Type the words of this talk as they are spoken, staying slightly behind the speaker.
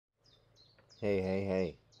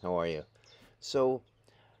Hey, how are you? So,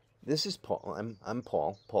 this is Paul. I'm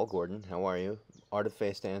Paul Gordon. How are you? Art of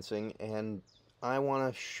Face Dancing, and I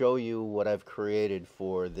want to show you what I've created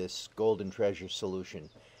for this golden treasure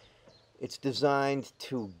solution. It's designed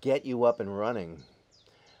to get you up and running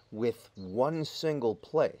with one single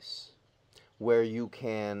place where you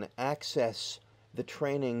can access the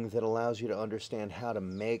training that allows you to understand how to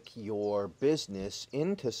make your business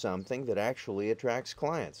into something that actually attracts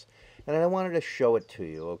clients. And I wanted to show it to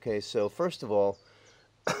you, okay? So first of all,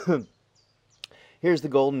 here's the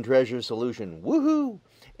golden treasure solution. Woohoo!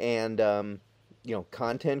 And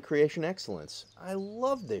content creation excellence. I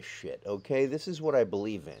love this shit, okay? This is what I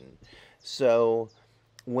believe in. So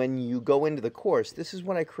when you go into the course, this is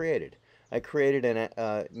what I created. I created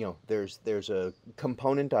there's a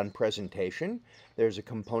component on presentation, there's a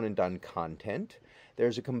component on content,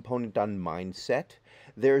 there's a component on mindset,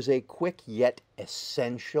 there's a quick yet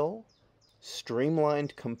essential,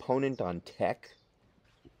 streamlined component on tech,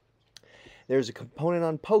 there's a component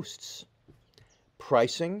on posts,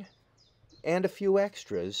 pricing, and a few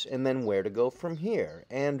extras, and then where to go from here.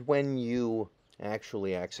 And when you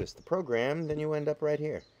actually access the program, then you end up right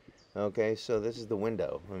here. Okay, so this is the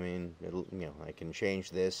window. I mean, I can change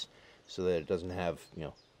this so that it doesn't have,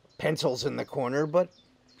 pencils in the corner, but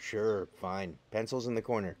sure, fine, pencils in the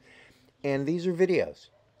corner. And these are videos.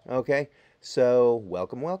 Okay, so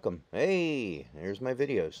welcome. Hey, there's my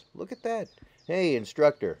videos. Look at that. Hey,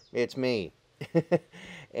 instructor, it's me.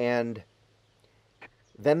 And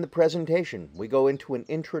then the presentation. We go into an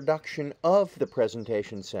introduction of the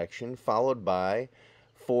presentation section, followed by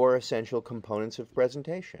 4 essential components of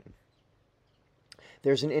presentation.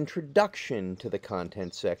 There's an introduction to the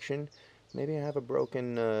content section. Maybe I have a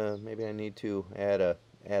broken, maybe I need to add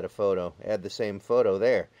a photo, add the same photo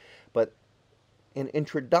there. But an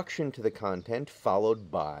introduction to the content followed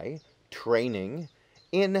by training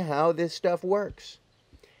in how this stuff works.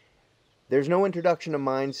 There's no introduction to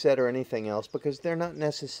mindset or anything else because they're not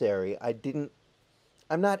necessary.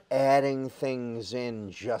 I'm not adding things in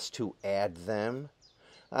just to add them.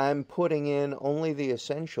 I'm putting in only the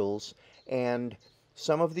essentials, and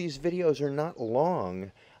some of these videos are not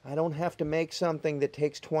long. I don't have to make something that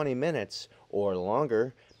takes 20 minutes or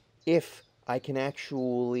longer if I can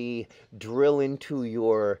actually drill into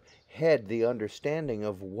your head the understanding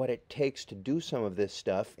of what it takes to do some of this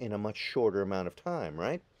stuff in a much shorter amount of time,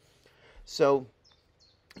 right? So,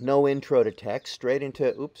 no intro to tech, straight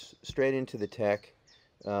into the tech.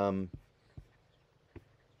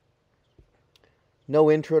 No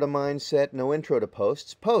intro to mindset, no intro to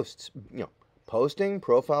posts. Posts, posting,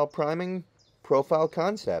 profile priming, profile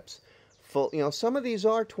concepts. Some of these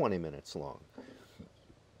are 20 minutes long.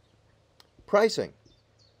 Pricing,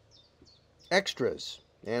 extras,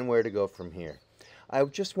 and where to go from here. I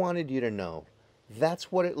just wanted you to know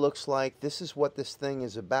that's what it looks like. This is what this thing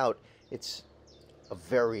is about. It's a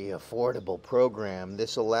very affordable program.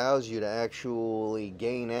 This allows you to actually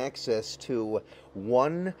gain access to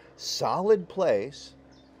one solid place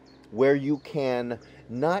where you can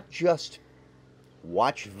not just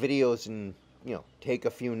watch videos and, take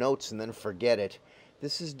a few notes and then forget it.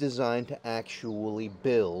 This is designed to actually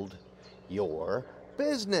build your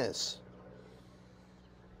business.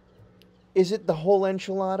 Is it the whole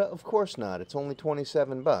enchilada? Of course not. It's only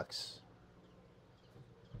 27 bucks.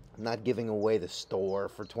 I'm not giving away the store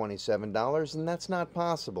for $27, and that's not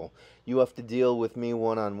possible. You have to deal with me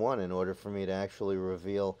one-on-one in order for me to actually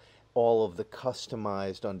reveal all of the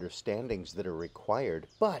customized understandings that are required.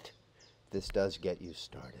 But this does get you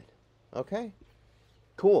started. Okay?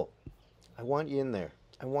 Cool. I want you in there.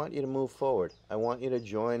 I want you to move forward. I want you to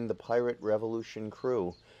join the Pirate Revolution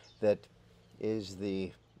crew that is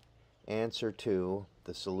the answer to,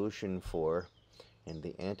 the solution for, and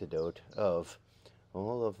the antidote of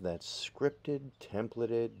all of that scripted,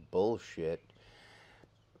 templated bullshit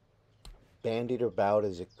bandied about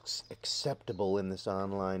as acceptable in this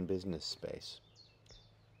online business space.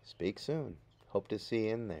 Speak soon. Hope to see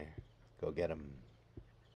you in there. Go get 'em.